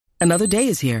Another day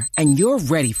is here, and you're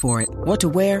ready for it. What to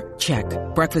wear? Check.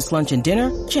 Breakfast, lunch, and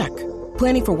dinner? Check.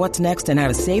 Planning for what's next and how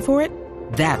to save for it?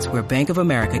 That's where Bank of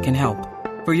America can help.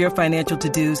 For your financial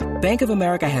to-dos, Bank of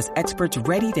America has experts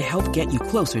ready to help get you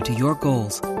closer to your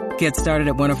goals. Get started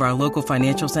at one of our local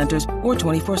financial centers or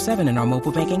 24/7 in our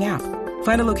mobile banking app.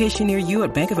 Find a location near you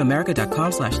at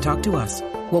bankofamerica.com/talktous.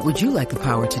 What would you like the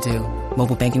power to do?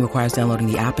 Mobile banking requires downloading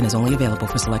the app and is only available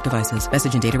for select devices.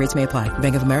 Message and data rates may apply.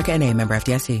 Bank of America N.A., member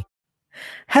FDIC.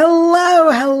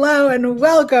 Hello, and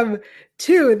welcome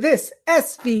to this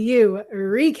SVU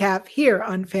recap here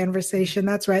on Fanversation.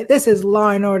 That's right. This is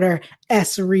Law & Order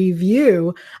S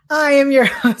Review. I am your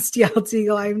host, Yael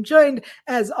Teagle. I am joined,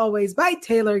 as always, by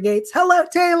Taylor Gates. Hello,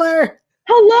 Taylor.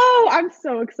 Hello. I'm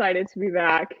so excited to be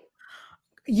back.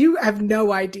 You have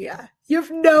no idea. You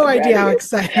have no idea how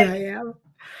excited I am.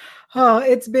 Oh,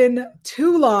 it's been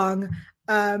too long.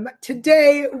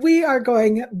 Today, we are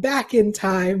going back in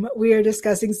time. We are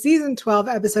discussing Season 12,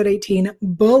 Episode 18,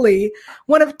 Bully,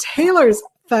 one of Taylor's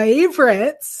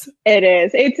favorites. It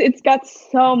is. It's got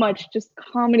so much just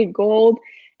comedy gold.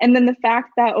 And then the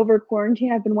fact that over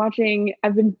quarantine, I've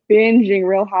been binging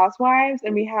Real Housewives,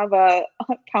 and we have a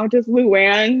Countess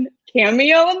Luann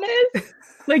cameo in this.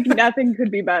 Like, nothing could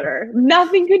be better.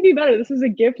 Nothing could be better. This was a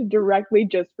gift directly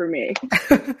just for me.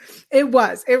 It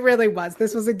was. It really was.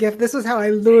 This was a gift. This was how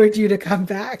I lured you to come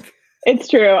back. It's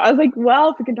true. I was like, well,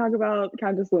 if we can talk about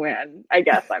Countess Luann, I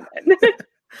guess I'm in.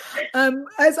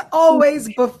 As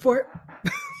always, before...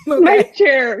 Okay. My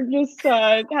chair just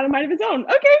had a mind of its own.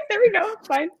 Okay, there we go.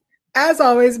 Fine. As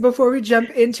always, before we jump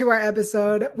into our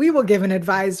episode, we will give an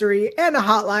advisory and a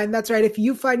hotline. That's right. If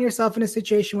you find yourself in a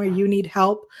situation where you need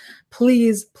help,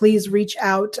 please reach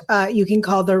out. You can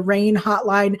call the RAIN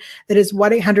hotline. That is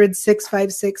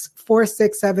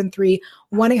 1-800-656-4673,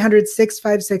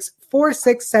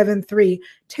 1-800-656-4673.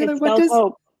 Taylor, what does...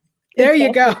 Hope. There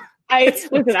you go.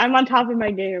 Listen, I'm on top of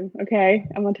my game, okay?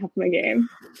 I'm on top of my game.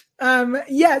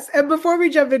 Yes, and before we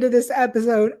jump into this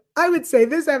episode, I would say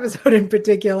this episode in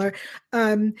particular,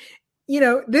 consider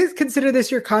this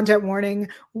your content warning.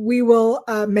 We will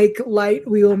make light,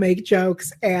 we will make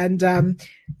jokes, and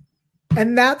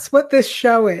that's what this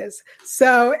show is.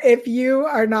 So if you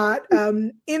are not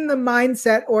in the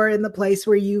mindset or in the place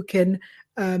where you can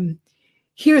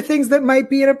hear things that might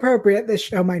be inappropriate, this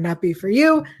show might not be for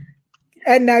you.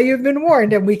 And now you've been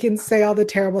warned, and we can say all the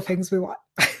terrible things we want.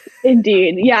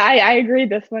 Indeed. Yeah, I agree.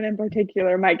 This one in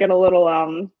particular might get a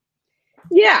little,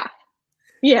 yeah.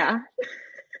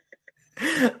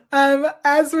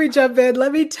 As we jump in,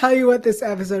 let me tell you what this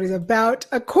episode is about.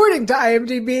 According to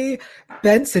IMDb,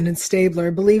 Benson and Stabler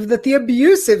believe that the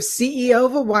abusive CEO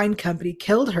of a wine company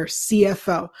killed her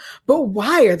CFO. But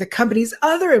why are the company's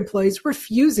other employees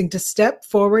refusing to step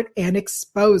forward and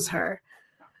expose her?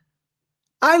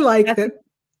 I like that.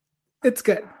 It's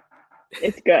good.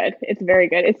 It's good. It's very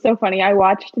good. It's so funny. I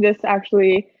watched this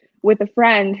actually with a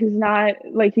friend who's not,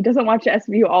 like, he doesn't watch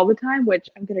SVU all the time, which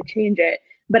I'm going to change it.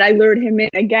 But I lured him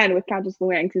in again with Countess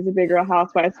Luann because he's a big Real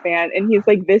Housewives fan. And he's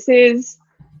like, this is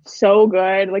so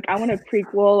good. Like, I want a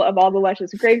prequel of all the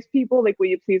Luscious Grapes people. Like, will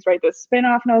you please write this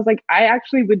spinoff? And I was like, I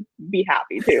actually would be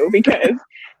happy to because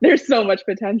there's so much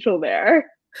potential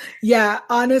there. Yeah,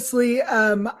 honestly,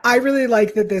 I really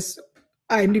like that this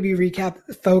IMDb recap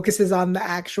focuses on the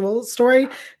actual story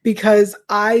because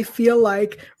I feel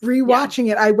like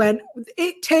rewatching it, I went,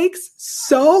 it takes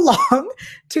so long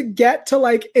to get to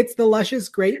like, it's the Luscious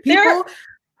Grape people.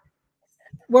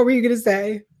 What were you going to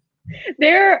say?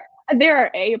 There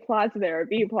are A plots, there are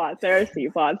B plots, there are C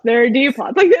plots, there are D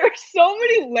plots. Like there are so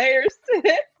many layers to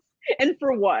it. And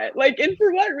for what? And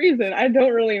for what reason? I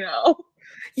don't really know.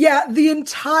 Yeah, the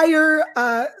entire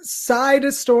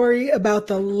side story about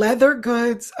the leather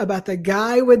goods, about the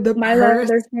guy with the My purse.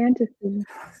 Leather Fantasy.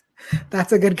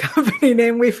 That's a good company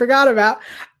name we forgot about.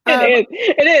 It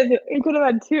is. It could have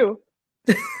had two.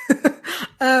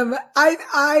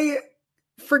 I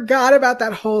forgot about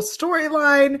that whole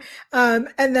storyline, and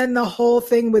then the whole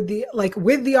thing with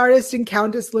the artist and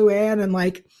Countess Luann, and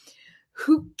like,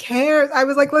 who cares? I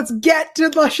was like, let's get to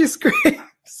Luscious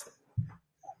Grapes.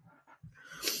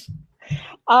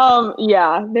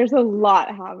 Yeah, there's a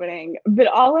lot happening, but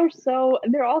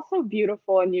they're all so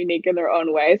beautiful and unique in their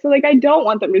own way. So like, I don't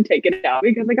want them to take it out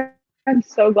because like, I'm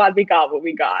so glad we got what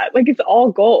we got. Like, it's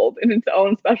all gold in its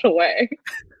own special way.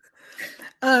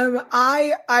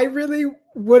 I really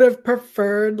would have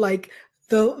preferred like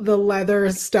the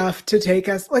leather stuff to take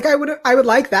us. Like, I would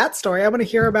like that story. I want to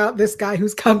hear about this guy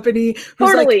whose company.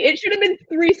 Totally. It should have been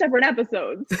 3 separate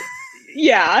episodes.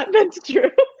 Yeah, that's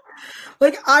true.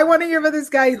 Like, I want to hear about this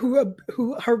guy who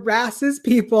harasses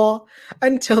people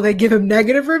until they give him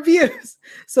negative reviews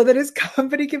so that his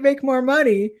company can make more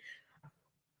money.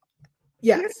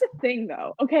 Yes. Here's the thing,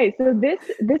 though. Okay, so this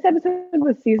episode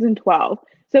was season 12,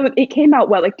 so it came out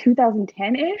what, like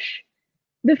 2010-ish.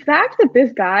 The fact that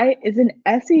this guy is an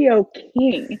SEO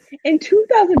king in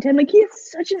 2010, like he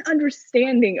has such an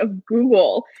understanding of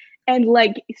Google and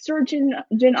like search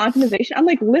engine optimization. I'm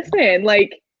like, listen,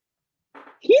 like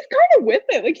he's kind of with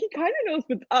it. Like he kind of knows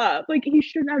what's up. Like he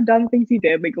shouldn't have done things he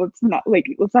did. Like let's not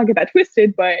get that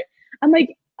twisted. But I'm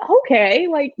like, okay,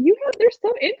 like there's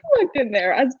some intellect in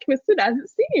there, as twisted as it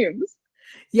seems.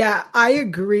 Yeah, I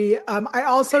agree. I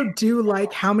also do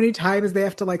like how many times they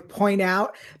have to like point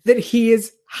out that he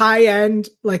is high-end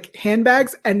like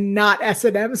handbags and not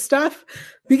S&M stuff,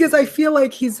 because I feel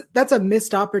like that's a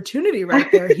missed opportunity right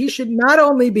there. He should not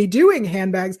only be doing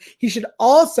handbags, he should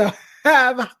also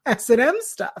have S&M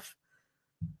stuff.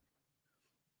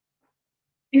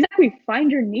 Exactly.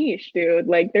 Find your niche, dude.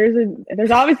 Like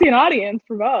there's obviously an audience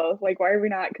for both. Like, why are we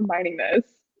not combining this?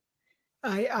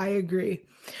 I agree.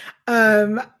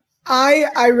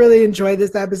 I really enjoy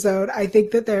this episode. I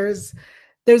think that there's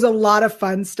a lot of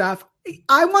fun stuff.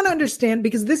 I want to understand,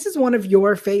 because this is one of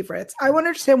your favorites. I want to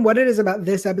understand what it is about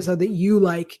this episode that you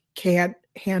like can't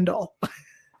handle.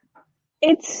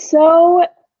 It's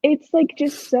like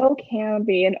just so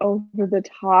campy and over the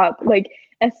top. Like,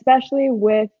 especially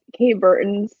with Kate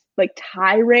Burton's like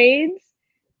tirades.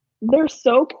 They're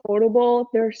so quotable.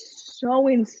 They're so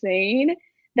insane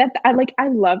that I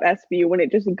love SVU when it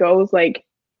just goes like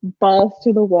balls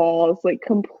to the walls, like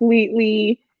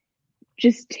completely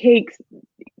just takes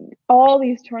all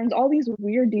these turns, all these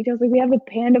weird details. Like we have the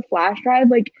Panda flash drive,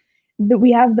 like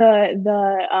we have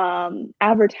the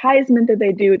advertisement that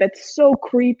they do that's so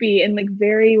creepy and like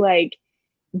very like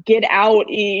Get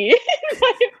Out-y.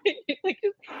 Like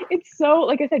it's so,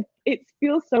 like I said, it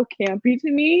feels so campy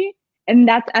to me, and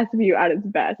that's SVU at its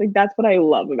best. Like that's what I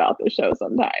love about the show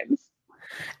sometimes.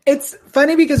 It's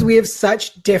funny because we have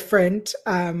such different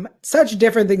things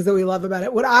that we love about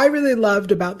it. What I really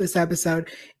loved about this episode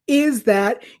is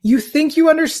that you think you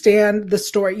understand the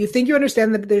story. You think you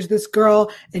understand that there's this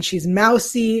girl and she's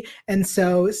mousy, and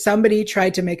so somebody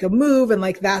tried to make a move and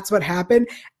like that's what happened.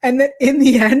 And that in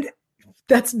the end,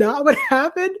 that's not what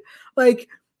happened. Like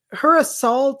her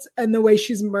assault and the way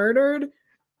she's murdered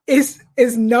is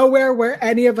nowhere where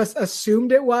any of us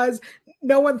assumed it was.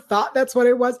 No one thought that's what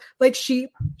it was. Like she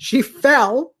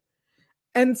fell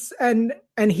and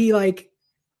he like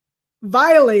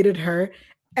violated her.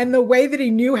 And the way that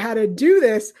he knew how to do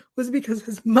this was because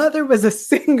his mother was a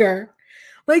singer.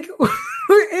 Like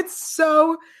it's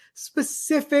so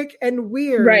specific and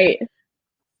weird. Right.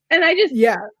 And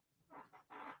yeah.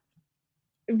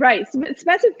 Right.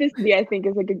 Specificity, I think,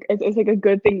 is like a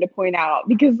good thing to point out,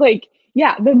 because like,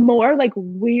 yeah, the more like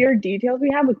weird details we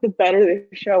have, like the better the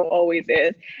show always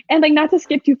is. And like, not to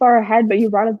skip too far ahead, but you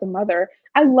brought up the mother.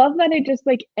 I love that it just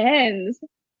like ends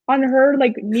on her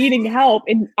like needing help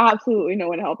and absolutely no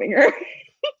one helping her.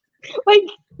 Like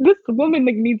this woman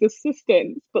like needs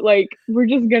assistance, but like we're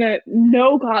just gonna,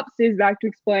 no cop stays back to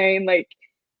explain. Like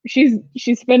she's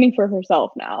fending for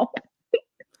herself now.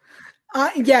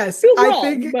 Yes, I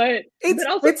think but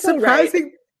it's surprising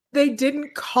right. They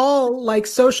didn't call like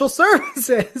social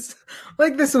services.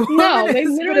 Like this woman they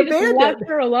literally just left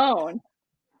her alone,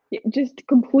 just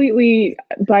completely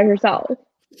by herself.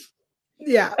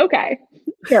 Yeah. Okay.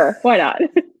 Sure. Why not?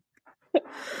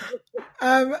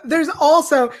 There's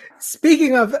also,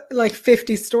 speaking of like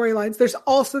 50 storylines, there's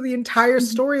also the entire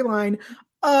storyline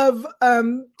of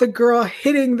the girl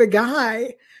hitting the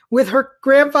guy with her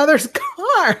grandfather's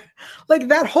car. Like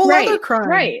that whole other crime.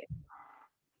 Right.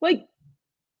 Like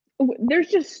there's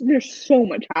so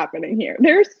much happening here.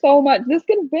 There's so much. This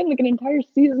could have been like an entire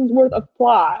season's worth of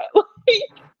plot.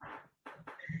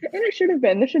 And it should have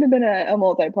been. There should have been a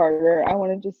multi-parter. I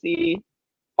wanted to see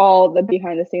all the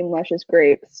behind the scenes Luscious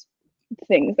Grapes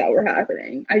things that were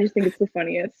happening. I just think it's the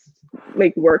funniest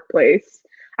like workplace.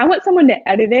 I want someone to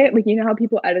edit it. Like, you know how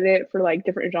people edit it for like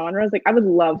different genres? Like I would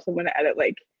love someone to edit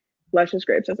like Luscious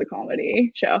Grapes as a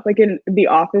comedy show. Like in the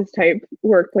Office type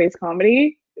workplace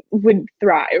comedy would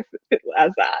thrive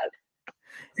as that.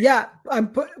 Yeah,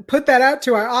 put that out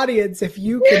to our audience. If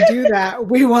you can do that,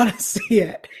 we want to see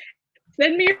it.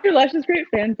 Send me your Luscious Grape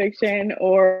fan fiction,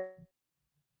 or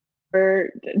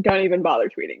don't even bother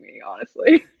tweeting me,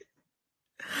 honestly.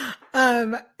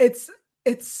 It's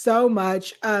so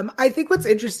much. I think what's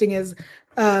interesting is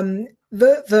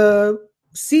the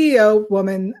CEO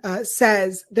woman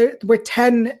says we're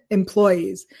 10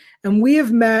 employees, and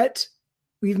we've met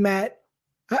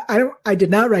I did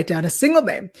not write down a single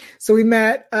name. So we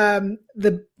met the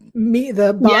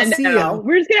boss CEO.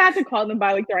 We're just gonna have to call them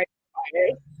by like the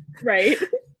right?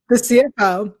 The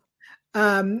CFO.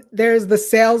 There's the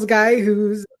sales guy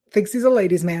who thinks he's a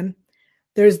ladies' man.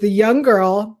 There's the young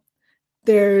girl.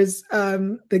 There's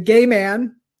the gay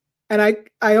man. And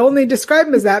I only describe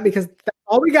him as that because that's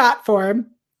all we got for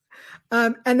him.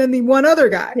 And then the one other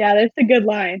guy. Yeah, that's a good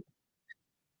line.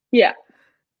 Yeah,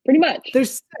 pretty much.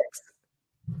 There's 6.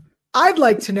 I'd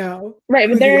like to know right,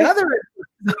 but who the other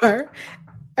are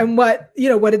and what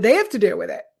did they have to do with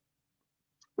it?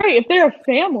 Right, if they're a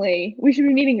family, we should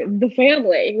be meeting the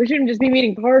family. We shouldn't just be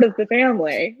meeting part of the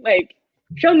family. Like,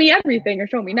 show me everything or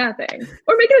show me nothing.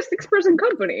 Or make it a 6-person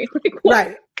company. Like, what?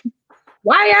 Right.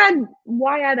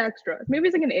 Why add extras? Maybe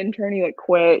it's like an intern he like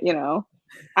quit,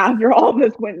 after all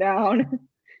this went down.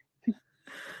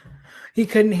 He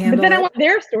couldn't handle it. But then I want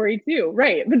their story too,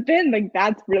 right? But then like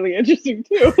that's really interesting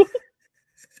too.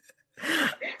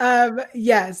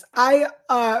 Yes, I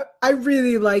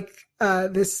really like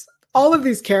this. All of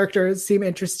these characters seem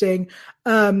interesting.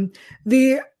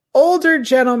 The older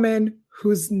gentleman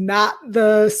who's not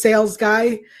the sales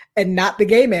guy and not the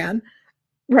gay man,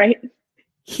 right?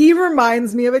 He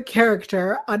reminds me of a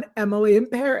character on Emily in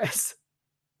Paris.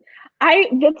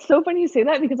 That's so funny you say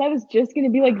that because I was just gonna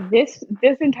be like this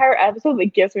entire episode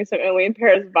like gives me some Emily in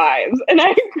Paris vibes, and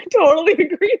I totally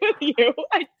agree with you.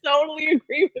 I totally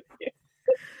agree with you.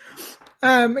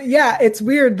 Yeah, it's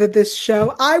weird that this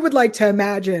show. I would like to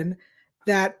imagine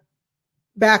that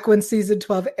back when season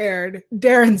 12 aired,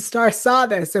 Darren Star saw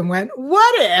this and went,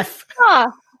 "What if?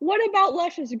 What about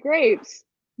luscious grapes?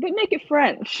 But make it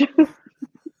French."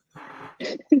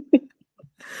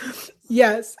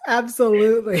 Yes,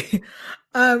 absolutely.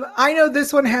 I know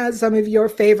this one has some of your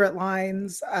favorite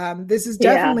lines. This is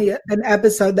definitely an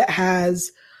episode that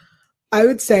has, I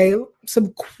would say,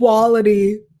 some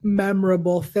quality,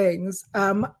 memorable things.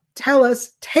 Tell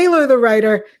us, Taylor the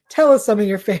writer, tell us some of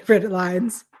your favorite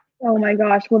lines. Oh my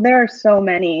gosh. Well, there are so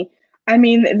many. I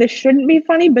mean, this shouldn't be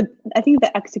funny, but I think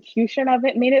the execution of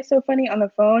it made it so funny on the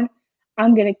phone.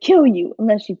 "I'm going to kill you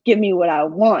unless you give me what I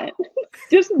want."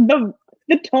 Just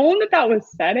the tone that was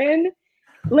set in,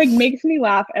 like, makes me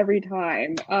laugh every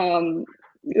time.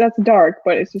 That's dark,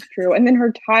 but it's just true. And then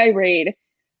her tirade,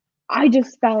 "I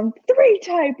just found 3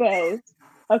 typos."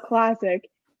 A classic.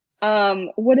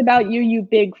 "What about you, you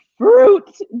big fruit?"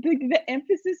 The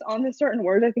emphasis on the certain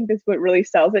word, I think that's what really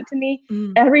sells it to me.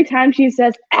 Every time she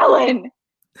says, Ellen.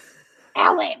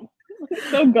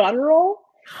 So guttural.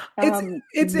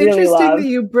 It's really interesting that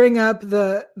you bring up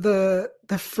the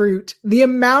fruit. The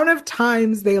amount of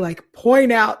times they like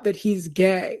point out that he's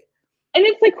gay, and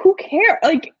it's like, who cares?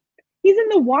 Like, he's in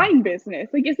the wine business.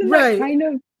 Like, isn't that kind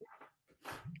of?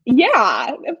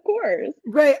 Yeah, of course.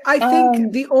 Right. I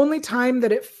think the only time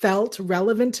that it felt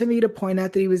relevant to me to point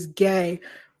out that he was gay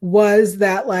was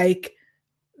that, like,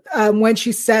 when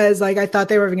she says, like, "I thought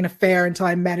they were having an affair until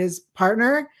I met his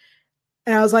partner."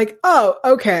 And I was like, oh,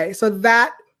 okay. So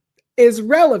that is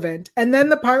relevant. And then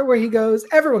the part where he goes,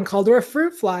 "Everyone called her a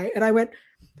fruit fly." And I went,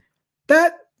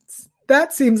 that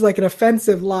seems like an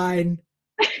offensive line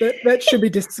that should be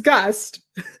discussed.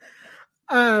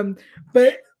 But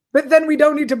then we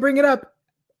don't need to bring it up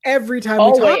every time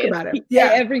we talk about it.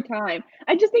 Yeah, every time.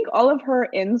 I just think all of her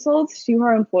insults to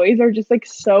her employees are just like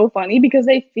so funny because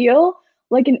they feel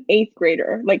like an 8th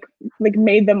grader, like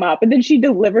made them up. And then she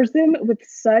delivers them with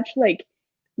such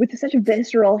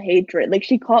visceral hatred. Like,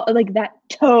 she called like that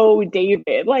toe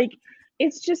David. Like,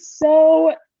 it's just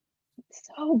so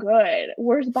good.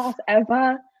 Worst boss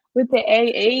ever with the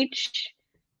AH.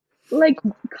 Like,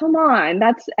 come on,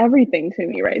 that's everything to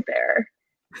me right there.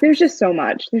 There's just so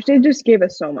much. They just gave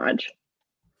us so much.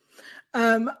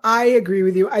 I agree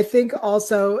with you. I think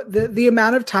also the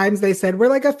amount of times they said, "We're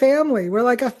like a family. We're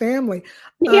like a family."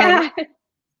 Yeah.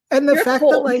 And the fact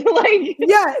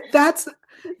that that's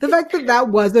the fact that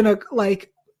wasn't a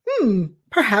like,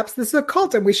 perhaps this is a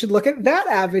cult and we should look at that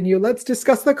avenue. Let's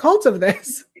discuss the cult of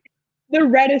this. The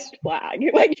reddest flag.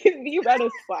 Like, the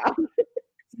reddest flag.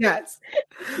 Yes.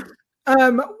 I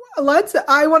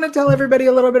want to tell everybody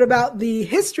a little bit about the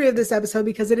history of this episode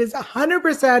because it is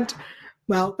 100%,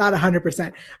 well, not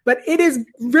 100%, but it is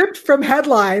ripped from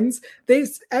headlines.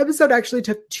 This episode actually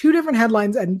took 2 different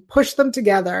headlines and pushed them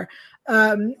together.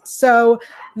 So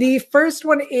the first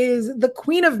one is the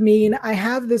Queen of Mean. I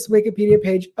have this Wikipedia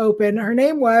page open. Her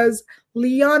name was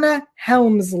Liana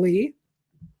Helmsley.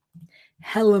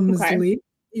 Okay.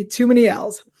 Too many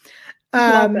L's.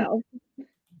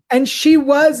 And she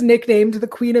was nicknamed the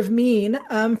Queen of Mean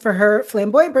for her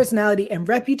flamboyant personality and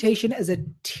reputation as a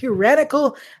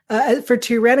tyrannical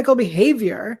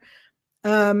behavior.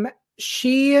 There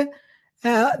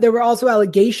were also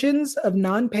allegations of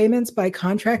non-payments by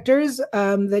contractors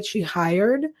that she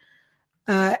hired,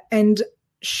 and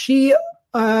she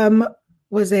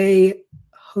was a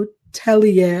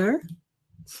hotelier.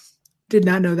 Did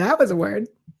not know that was a word.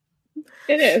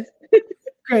 It is.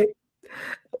 Great.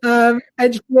 And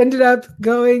she ended up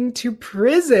going to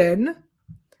prison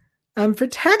for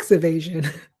tax evasion.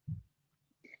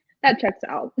 That checks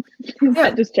out. Yeah.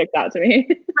 That just checked out to me.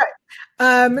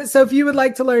 Right. So if you would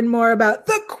like to learn more about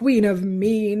the Queen of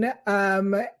Mean,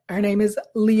 her name is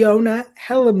Leona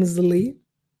Helmsley.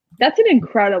 That's an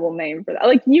incredible name for that.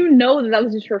 Like, that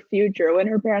was just her future when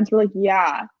her parents were like,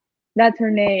 yeah, that's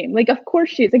her name. Like, of course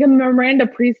she's like a Miranda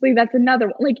Priestley. That's another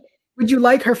one. Like, would you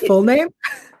like her full name?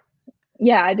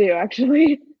 Yeah, I do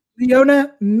actually.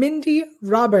 Leona Mindy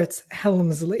Roberts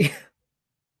Helmsley.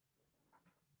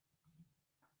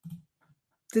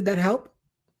 Did that help?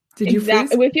 Did you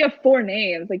freeze? If you have 4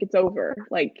 names, like it's over.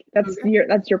 Like that's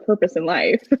your purpose in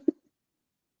life.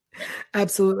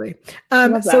 Absolutely.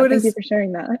 Thank you for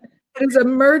sharing that. It is a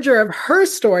merger of her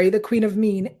story, The Queen of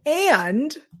Mean,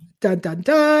 and dun dun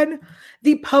dun,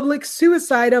 the public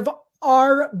suicide of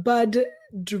R. Bud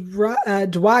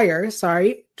Dwyer.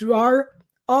 Sorry,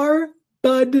 R.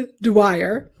 Bud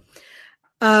Dwyer.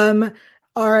 R,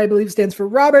 I believe, stands for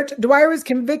Robert. Dwyer was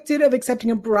convicted of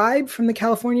accepting a bribe from the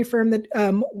California firm that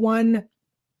won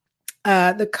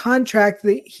the contract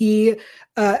that he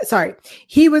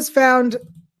was found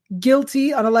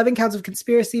guilty on 11 counts of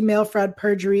conspiracy, mail fraud,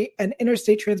 perjury, and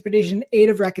interstate transportation aid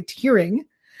of racketeering.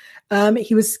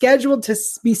 He was scheduled to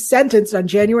be sentenced on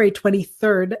January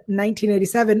 23rd,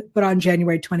 1987, but on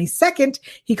January 22nd,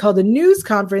 he called a news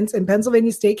conference in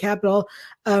Pennsylvania State Capitol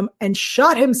and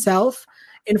shot himself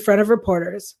in front of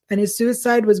reporters. And his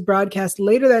suicide was broadcast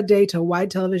later that day to a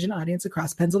wide television audience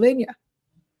across Pennsylvania.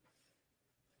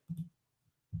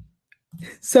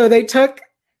 So they took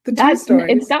the two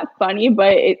stories. It's not funny,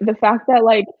 but the fact that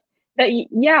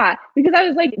because I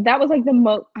was like, that was like the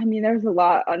most, I mean, there was a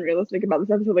lot unrealistic about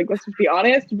this episode, like, let's just be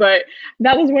honest, but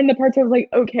that was one of the parts I was like,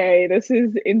 okay, this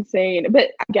is insane. But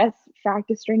I guess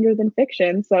fact is stranger than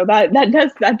fiction, so that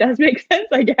does make sense,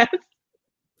 I guess.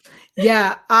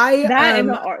 Yeah, in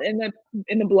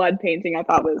the blood painting, I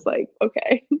thought was like,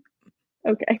 okay.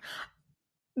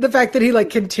 The fact that he like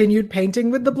continued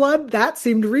painting with the blood, that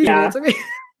seemed real to me.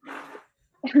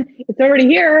 It's already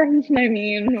here. I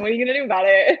mean, what are you gonna do about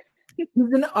it? He's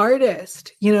an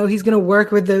artist. He's gonna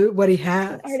work with what he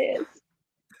has. Artist.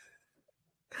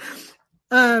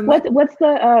 What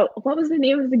was the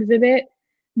name of his exhibit?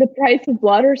 The Price of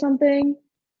Blood or something?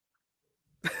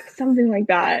 Something like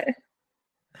that.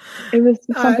 It was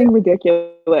something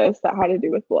ridiculous that had to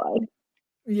do with blood.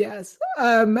 Yes.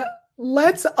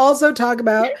 Let's also talk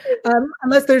about,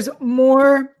 unless there's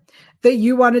more that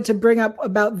you wanted to bring up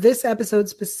about this episode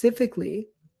specifically,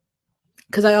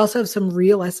 because I also have some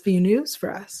real SVU news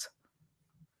for us.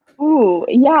 Ooh,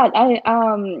 yeah. I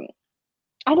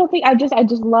don't think I just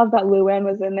love that Luann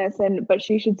was in this, but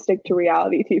she should stick to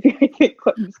reality TV. I think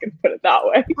I'm just gonna put it that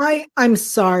way. I'm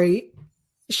sorry,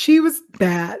 she was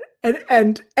bad,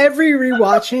 and every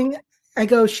rewatching, I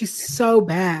go, she's so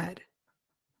bad.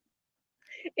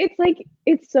 It's like,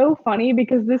 it's so funny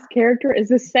because this character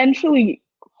is essentially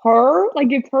her, like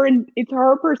it's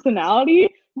her personality,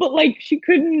 but like she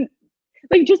couldn't,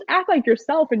 like, just act like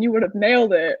yourself and you would have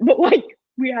nailed it, but like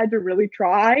we had to really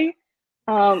try.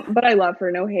 But I love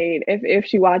her, no hate if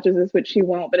she watches this, which she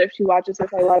won't, but if she watches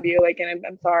this, I love you, like, and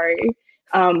I'm sorry,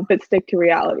 but stick to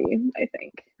reality, I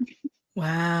think.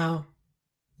 Wow.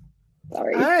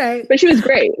 Sorry. All right. But she was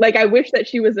great. Like, I wish that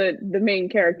she was the main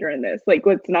character in this. Like,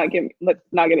 let's not get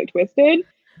it twisted.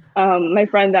 My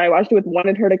friend that I watched it with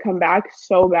wanted her to come back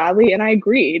so badly, and I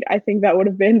agreed. I think that would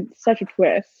have been such a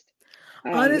twist.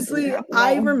 Honestly,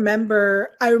 I remember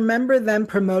them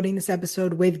promoting this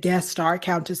episode with guest star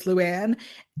Countess Luann,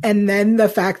 and then the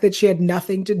fact that she had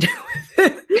nothing to do with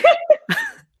it.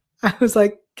 I was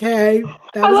like, okay.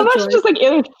 I love how she just like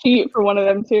in a sheet for one of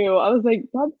them too. I was like,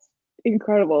 that's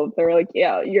incredible. They were like,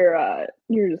 yeah, you're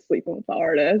just sleeping with the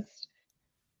artist.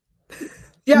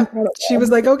 Yeah, incredible. She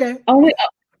was like, okay. Only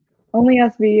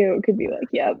SVU could be like,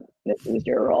 yeah, this is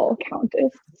your role,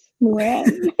 Countess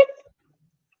Luann.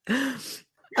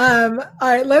 All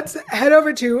right, let's head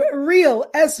over to real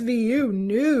SVU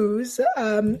news.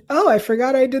 I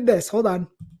forgot I did this. Hold on.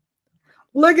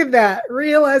 Look at that.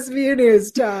 Real SVU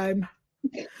news time.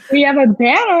 We have a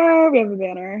banner. We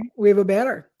have a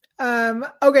banner.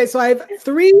 Okay, so I have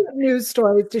 3 news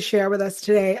stories to share with us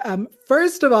today.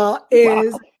 First of all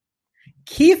is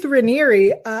Keith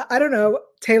Raniere. I don't know,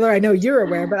 Taylor, I know you're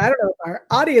aware, but I don't know if our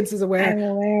audience is aware. I'm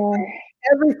aware.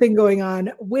 Everything going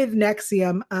on with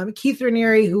Nexium. Keith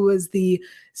Raniere, who was the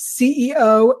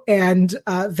CEO and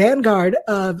vanguard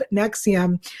of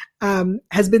Nexium,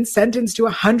 has been sentenced to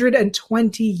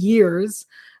 120 years.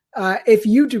 If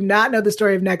you do not know the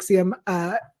story of Nexium,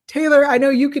 Taylor, I know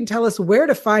you can tell us where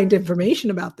to find information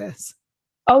about this.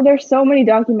 Oh, there's so many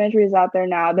documentaries out there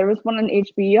now. There was one on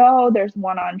HBO. There's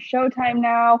one on Showtime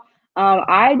now.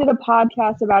 I did a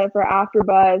podcast about it for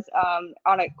AfterBuzz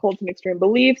on Cult and Extreme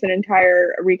Beliefs, an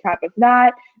entire recap of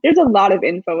that. There's a lot of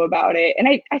info about it. And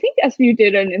I think SVU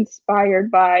did an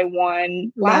Inspired by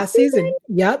one last season.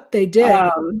 Yep, they did.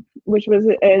 Which was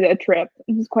a trip.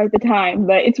 It was quite the time.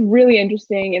 But it's really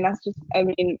interesting. And that's just, I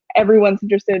mean, everyone's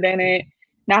interested in it.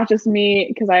 Not just me,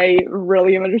 because I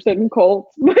really am interested in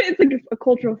cults, but it's like a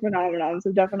cultural phenomenon.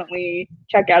 So definitely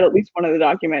check out at least one of the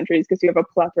documentaries because you have a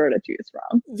plethora to choose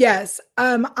from. Yes.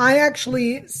 I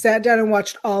actually sat down and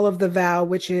watched all of The Vow,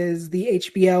 which is the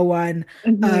HBO one,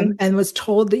 and was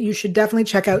told that you should definitely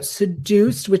check out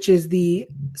Seduced, which is the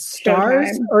Stars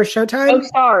or Showtime.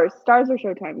 Oh, Stars or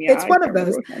Showtime. Yeah, it's one of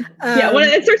those.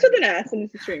 It starts with an S and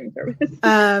it's a streaming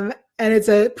service. And it's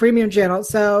a premium channel,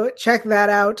 so check that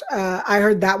out. I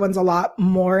heard that one's a lot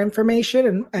more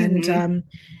information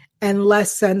and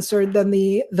less censored than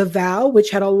the Vow, which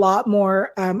had a lot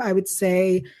more, I would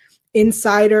say,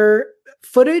 insider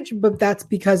footage, but that's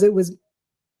because it was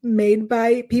made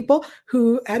by people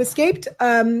who had escaped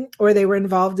or they were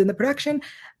involved in the production.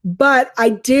 But I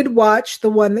did watch the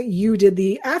one that you did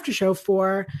the after show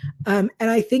for, and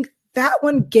I think that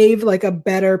one gave like a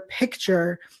better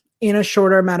picture in a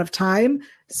shorter amount of time.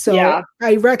 So yeah.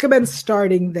 I recommend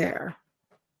starting there.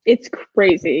 It's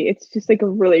crazy. It's just like a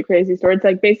really crazy story. It's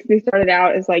like basically started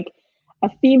out as like a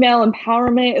female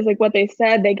empowerment is like what they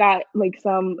said. They got like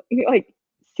some like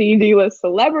CD-list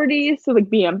celebrities to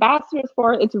like be ambassadors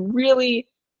for it. It's really,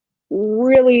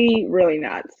 really, really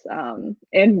nuts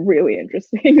and really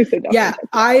interesting. So yeah,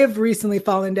 I have recently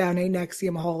fallen down a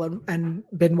Nexium hole and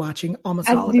been watching almost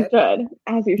all of it.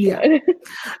 As you should. Yeah.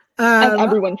 As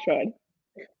everyone should.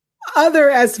 Other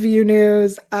SVU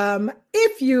news.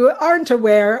 If you aren't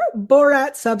aware,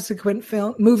 Borat's subsequent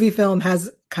movie film has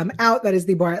come out. That is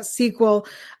the Borat sequel.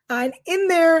 And in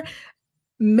there,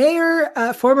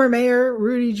 former Mayor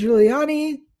Rudy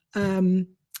Giuliani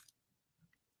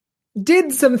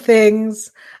did some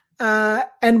things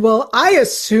and I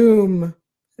assume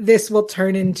this will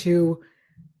turn into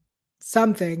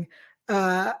something.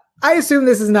 I assume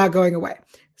this is not going away.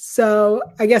 So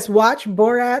I guess watch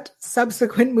Borat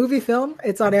subsequent movie film.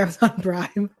 It's on Amazon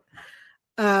Prime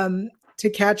to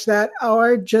catch that,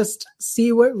 or just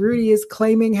see what Rudy is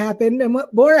claiming happened and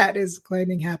what Borat is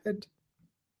claiming happened.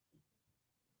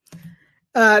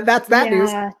 That's that news.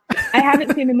 I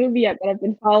haven't seen the movie yet, but I've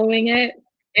been following it,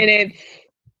 and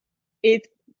it's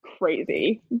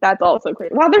crazy. That's also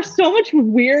crazy. Wow, there's so much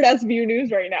weird SVU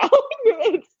news right now.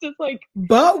 It's just like,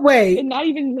 but wait, and not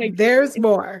even like there's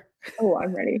more. Oh,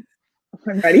 I'm ready.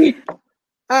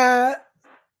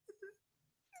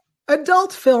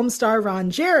 Adult film star Ron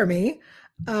Jeremy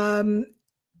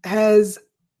is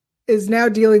now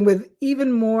dealing with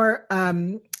even more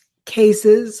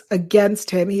cases against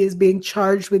him. He is being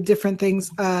charged with different things.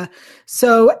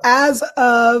 So as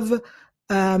of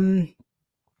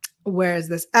where is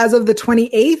this? As of the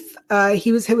 28th,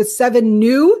 he was hit with 7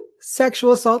 new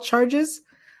sexual assault charges.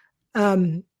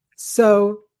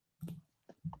 So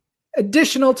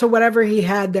additional to whatever he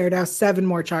had, there are now 7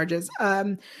 more charges.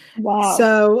 Wow.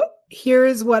 So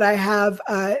here's what I have.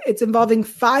 It's involving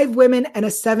 5 women and a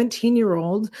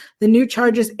 17-year-old. The new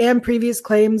charges and previous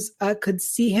claims could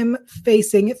see him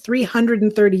facing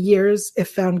 330 years if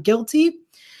found guilty.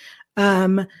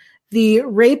 The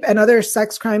rape and other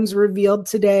sex crimes revealed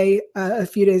today, a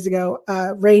few days ago,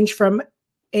 range from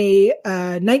a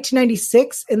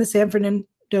 1996 in the San Fernando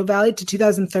Valley to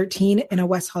 2013 in a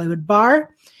West Hollywood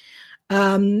bar.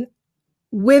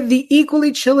 With the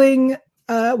equally chilling,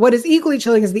 what is equally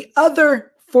chilling is the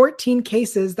other 14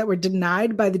 cases that were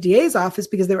denied by the DA's office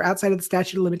because they were outside of the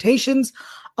statute of limitations.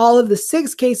 All of the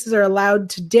 6 cases are allowed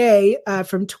today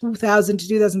from 2000 to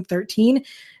 2013.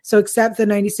 So except the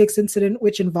 96 incident,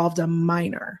 which involved a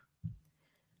minor.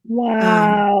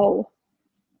 Wow.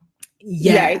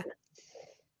 Yeah.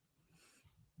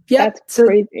 That's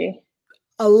crazy.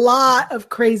 A lot of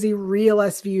crazy real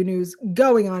SVU news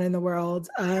going on in the world.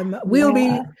 We'll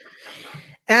be,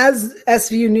 as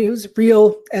SVU news,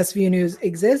 real SVU news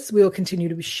exists, we will continue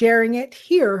to be sharing it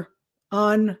here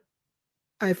on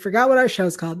I forgot what our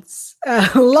show's called.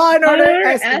 Law and Order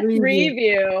S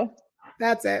Review.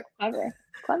 That's it. Clever.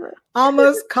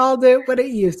 Almost called it what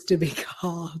it used to be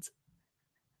called.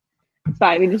 It's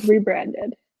fine. We just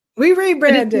rebranded. We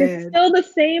rebranded. It's still the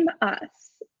same us.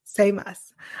 Same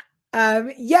us.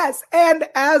 Yes. And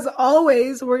as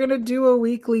always, we're going to do a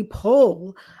weekly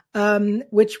poll,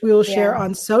 which we'll share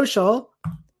on social.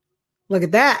 Look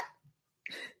at that.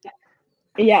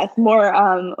 Yes.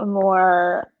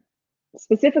 More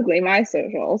specifically my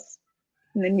socials.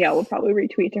 And then, we'll probably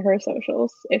retweet to her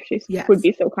socials if she would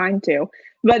be so kind to.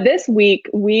 But this week,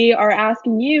 we are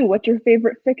asking you what your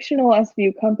favorite fictional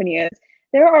SVU company is.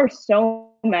 There are so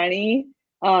many.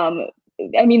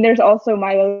 There's also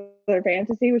My Other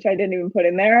Fantasy, which I didn't even put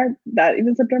in there. That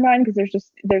even slipped our mind because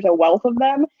there's a wealth of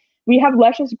them. We have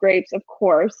Luscious Grapes, of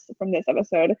course, from this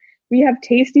episode. We have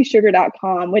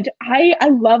TastySugar.com, which I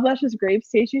love Luscious Grapes.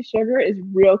 Tasty Sugar is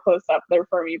real close up there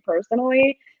for me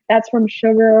personally. That's from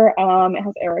Sugar. It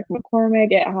has Eric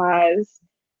McCormick. It has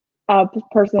a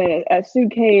person in a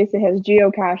suitcase. It has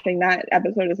geocaching. That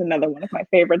episode is another one of my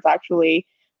favorites, actually.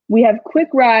 We have Quick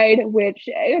Ride, which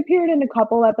appeared in a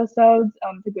couple episodes.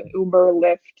 The Uber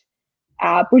Lyft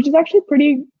app, which is actually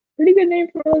pretty good name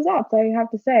for those apps, I have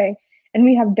to say. And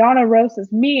we have Donna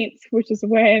Rosa's Meats, which is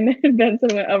when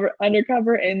Benson went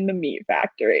undercover in the meat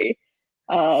factory.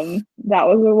 That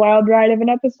was a wild ride of an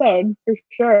episode for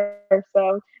sure.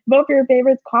 So vote for your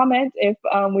favorites, comment if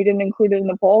we didn't include it in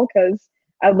the poll, because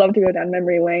I'd love to go down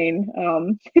memory lane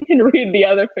and read the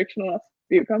other fictional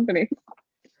SVU companies.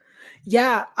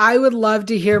 Yeah, I would love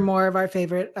to hear more of our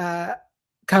favorite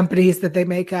companies that they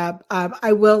make up.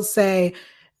 I will say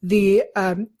the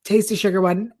Tasty Sugar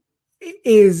one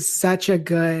is such a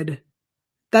good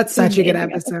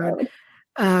episode.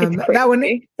 That one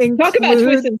includes, talk about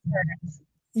twists and turns.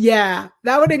 Yeah,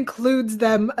 that one includes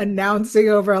them announcing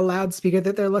over a loudspeaker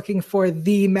that they're looking for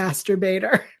the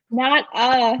masturbator. Not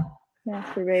a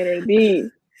masturbator,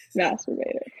 the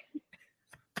masturbator.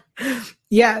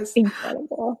 Yes.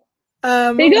 Incredible.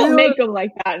 They don't make them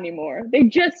like that anymore. They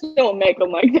just don't make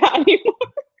them like that anymore.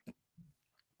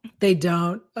 They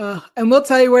don't. And we'll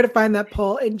tell you where to find that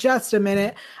poll in just a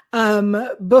minute.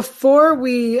 Before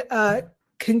we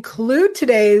conclude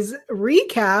today's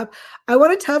recap, I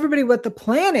want to tell everybody what the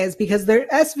plan is, because their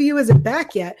SVU isn't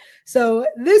back yet. So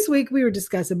this week we were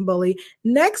discussing Bully.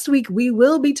 Next week we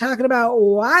will be talking about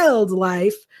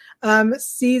Wildlife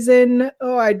season.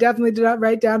 Oh, I definitely did not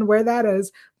write down where that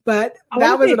is, but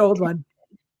that was an old one.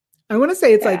 I want to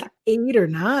say it's like 8 or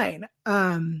 9.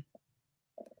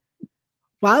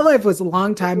 Wildlife was a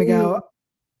long time ago.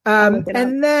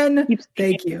 And then,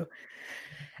 thank you.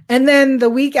 And then the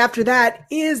week after that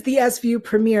is the SVU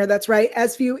premiere. That's right.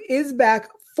 SVU is back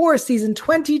for season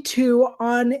 22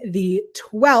 on the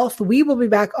 12th. We will be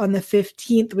back on the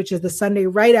 15th, which is the Sunday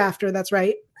right after. That's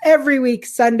right. Every week,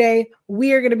 Sunday,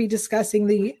 we are going to be discussing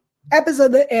the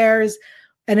episode that airs.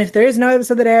 And if there is no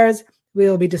episode that airs, we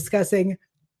will be discussing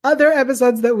other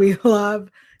episodes that we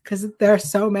love, because there are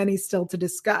so many still to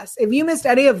discuss. If you missed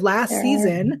any of last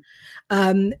season,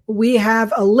 we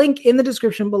have a link in the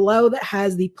description below that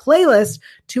has the playlist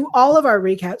to all of our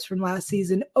recaps from last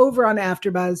season over on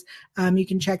AfterBuzz. You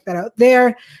can check that out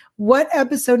there. What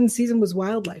episode and season was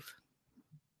Wildlife?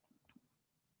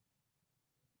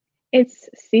 It's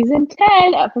season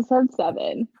 10, episode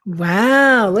 7.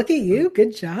 Wow, look at you.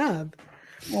 Good job.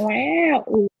 Wow.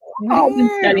 I've been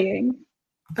studying.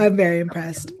 I'm very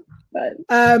impressed. But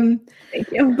thank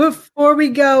you. Before we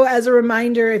go, as a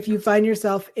reminder, if you find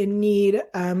yourself in need,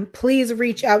 please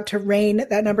reach out to RAIN.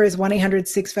 That number is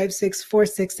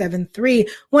 1-800-656-4673,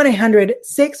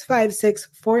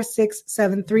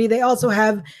 1-800-656-4673. They also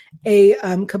have a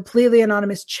completely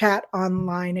anonymous chat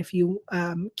online if you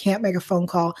can't make a phone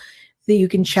call, that you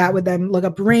can chat with them. Look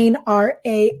up RAIN,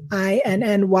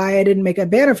 RAINN. Why I didn't make a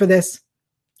banner for this,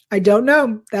 I don't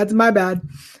know. That's my bad.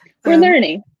 We're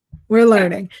learning. We're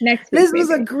learning. Next week, this was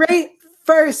a great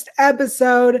first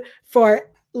episode for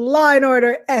Law and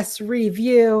Order S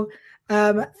Review.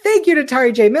 Thank you to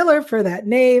Tari J. Miller for that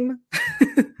name.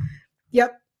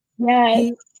 Yep.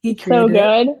 Yes. He created so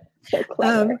good. It. So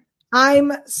clever.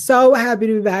 I'm so happy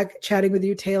to be back chatting with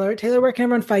you, Taylor. Taylor, where can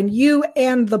everyone find you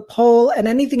and the poll and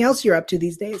anything else you're up to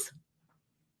these days?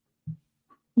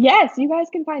 Yes, you guys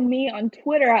can find me on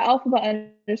Twitter at alphabet_Ann,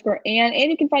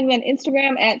 and you can find me on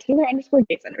Instagram at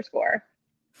Taylor_Gates_.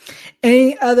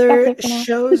 Any other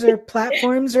shows or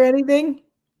platforms or anything?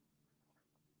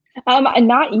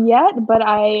 Not yet, but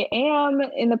I am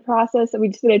in the process. We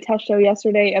just did a test show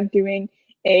yesterday of doing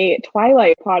a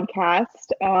Twilight podcast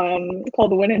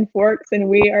called Win and Forks, and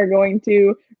we are going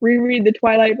to reread the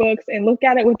Twilight books and look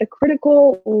at it with a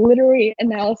critical literary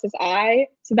analysis eye.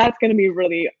 So that's going to be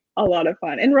really a lot of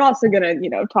fun. And we're also going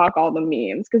to, talk all the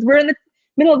memes because we're in the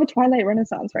middle of the Twilight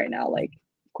Renaissance right now. Like,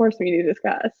 of course we need to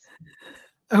discuss.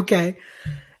 Okay.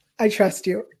 I trust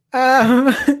you.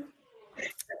 I'd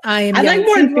like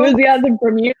more enthusiasm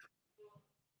from you.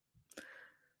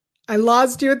 I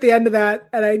lost you at the end of that,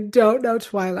 and I don't know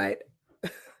Twilight.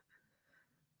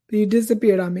 You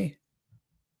disappeared on me.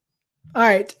 All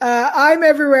right. I'm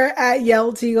everywhere at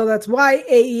YaelTygiel. That's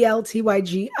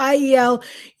YaelTygiel.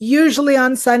 Usually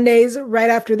on Sundays, right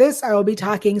after this, I will be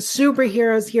talking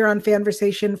superheroes here on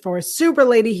Fanversation for Super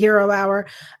Lady Hero Hour.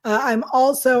 I'm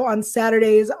also on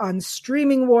Saturdays on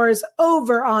Streaming Wars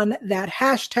over on that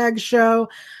hashtag show.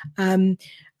 I'm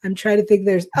trying to think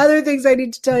there's other things I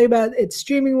need to tell you about. It's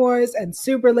Streaming Wars and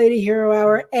Super Lady Hero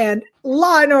Hour and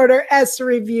Law and Order S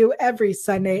Review every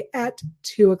Sunday at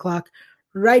 2:00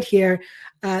 right here.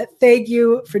 Thank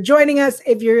you for joining us.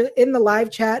 If you're in the live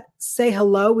chat, say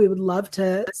hello. We would love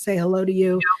to say hello to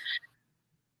you.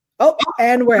 Oh,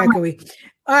 and we're echoey.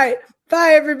 All right.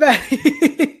 Bye,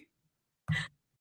 everybody.